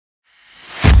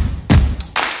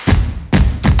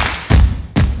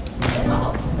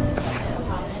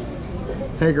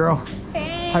Hey girl.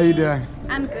 Hey. How you doing?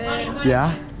 I'm good.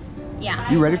 Yeah?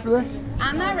 Yeah. You ready for this?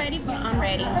 I'm not ready, but I'm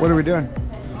ready. What are we doing?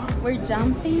 We're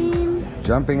jumping.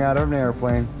 Jumping out of an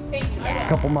airplane. Yeah. A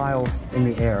couple miles in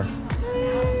the air.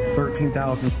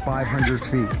 13,500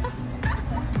 feet.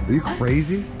 Are you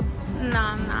crazy? No,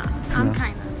 I'm not. I'm No?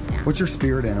 kind of, yeah. What's your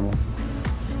spirit animal?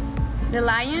 The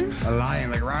lion? A lion,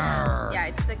 like rawr. Yeah,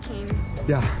 it's the king.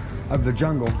 Yeah, of the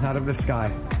jungle, not of the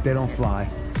sky. They don't fly.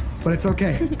 But it's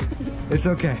okay. It's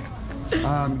okay.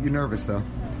 You're nervous though.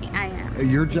 I am.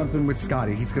 You're jumping with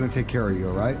Scotty. He's gonna take care of you,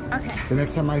 all right? Okay. The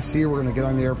next time I see you, we're gonna get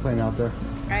on the airplane out there.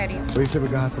 Ready. What do you say we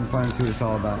go have some fun and see what it's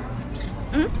all about?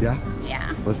 Mm-hmm. Yeah?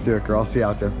 Yeah. Let's do it, girl. I'll see you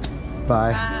out there.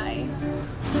 Bye. Bye.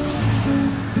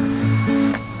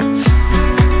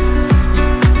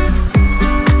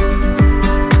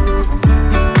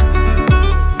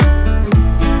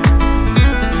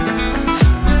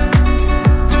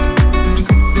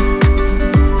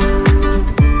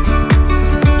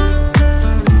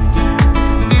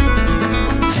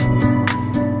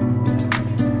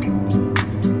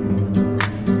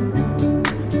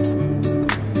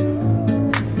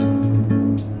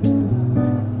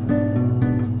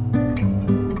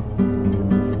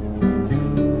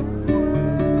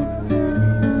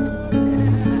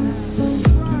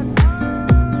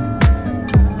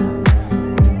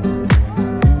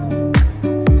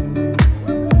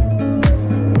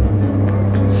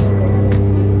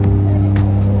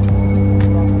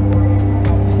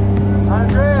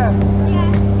 Andrea!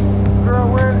 Girl,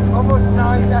 we're at almost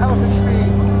 9,000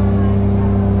 feet.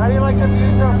 How do you like the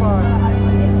view so far?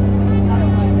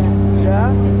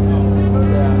 Yeah?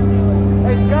 Yeah.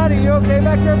 Hey Scotty, you okay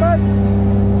back there, bud? Have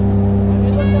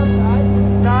you looked outside?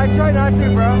 No, I try not to,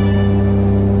 bro.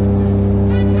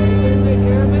 Yeah, you gonna take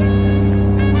care of me?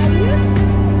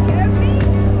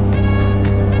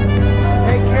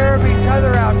 Take care of each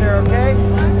other out there, okay?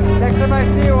 Next time I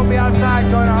see you, we'll be outside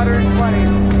going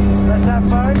 120. Let's have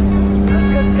fun. Let's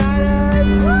go skydive.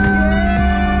 Yeah!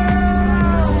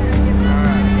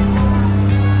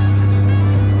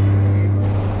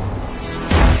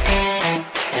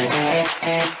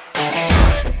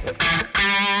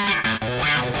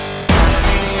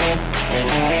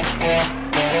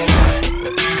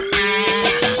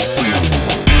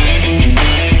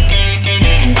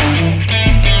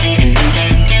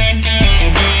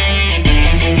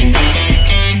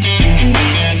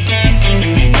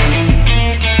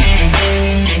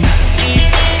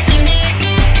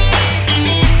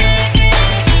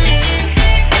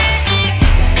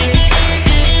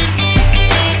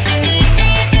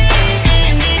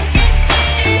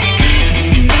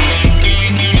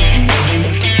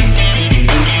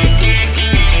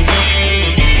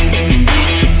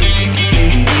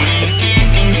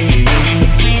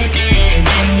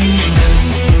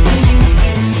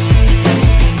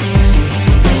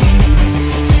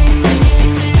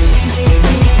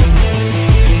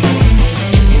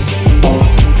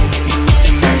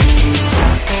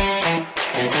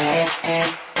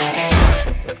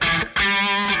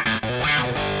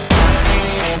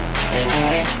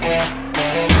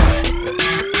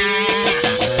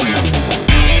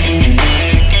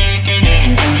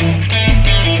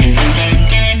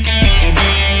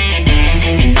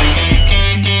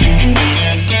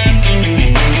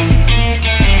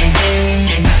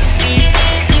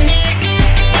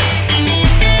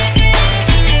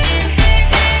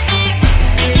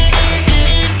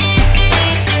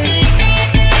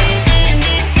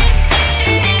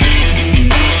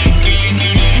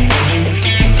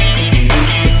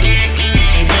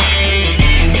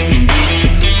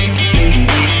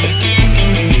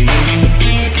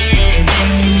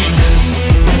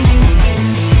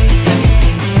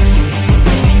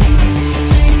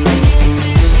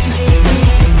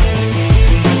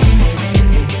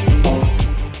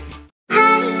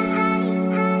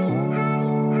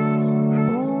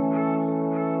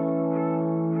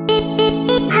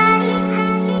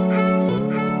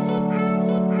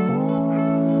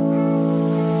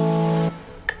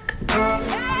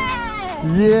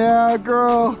 Yeah,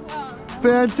 girl.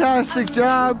 Fantastic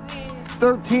job.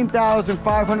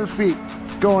 13,500 feet,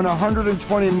 going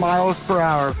 120 miles per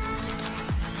hour.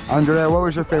 Andrea, what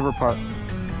was your favorite part?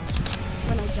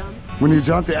 When I jump. When you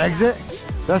jumped the exit?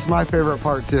 That's my favorite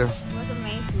part too. It was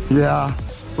amazing. Yeah.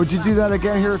 Would you do that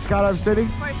again here at Skydive City?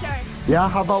 For sure. Yeah,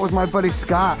 how about with my buddy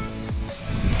Scott?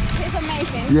 It's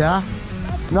amazing. Yeah?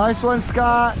 Nice one,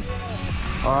 Scott.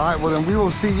 All right, well then we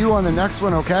will see you on the next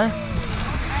one, okay?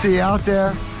 See you out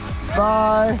there.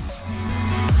 Bye.